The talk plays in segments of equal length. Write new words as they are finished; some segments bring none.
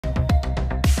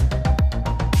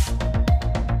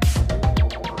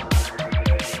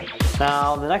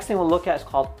Now, the next thing we'll look at is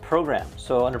called program.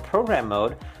 So under program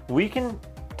mode, we can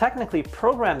technically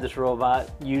program this robot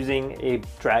using a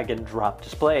drag and drop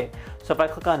display. So if I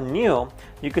click on new,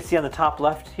 you can see on the top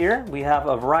left here, we have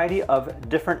a variety of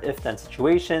different if-then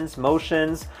situations,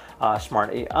 motions,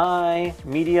 smart AI,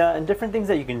 media, and different things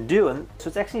that you can do. And so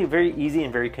it's actually very easy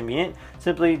and very convenient.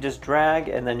 Simply just drag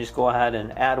and then just go ahead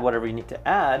and add whatever you need to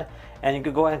add. And you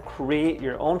can go ahead and create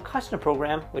your own custom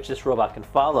program, which this robot can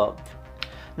follow.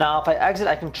 Now, if I exit,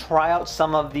 I can try out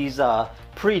some of these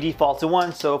pre-defaulted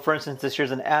ones. So for instance, this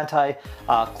here's an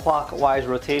anti-clockwise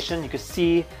rotation. You can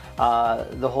see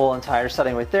the whole entire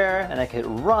setting right there, and I can hit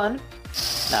run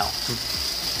now.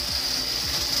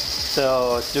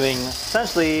 So it's doing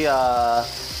essentially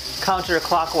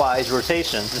counterclockwise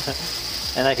rotation.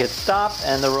 And I can stop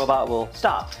and the robot will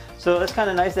stop. So that's kind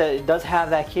of nice that it does have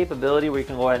that capability where you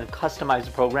can go ahead and customize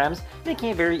the programs, making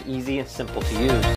it very easy and simple to use.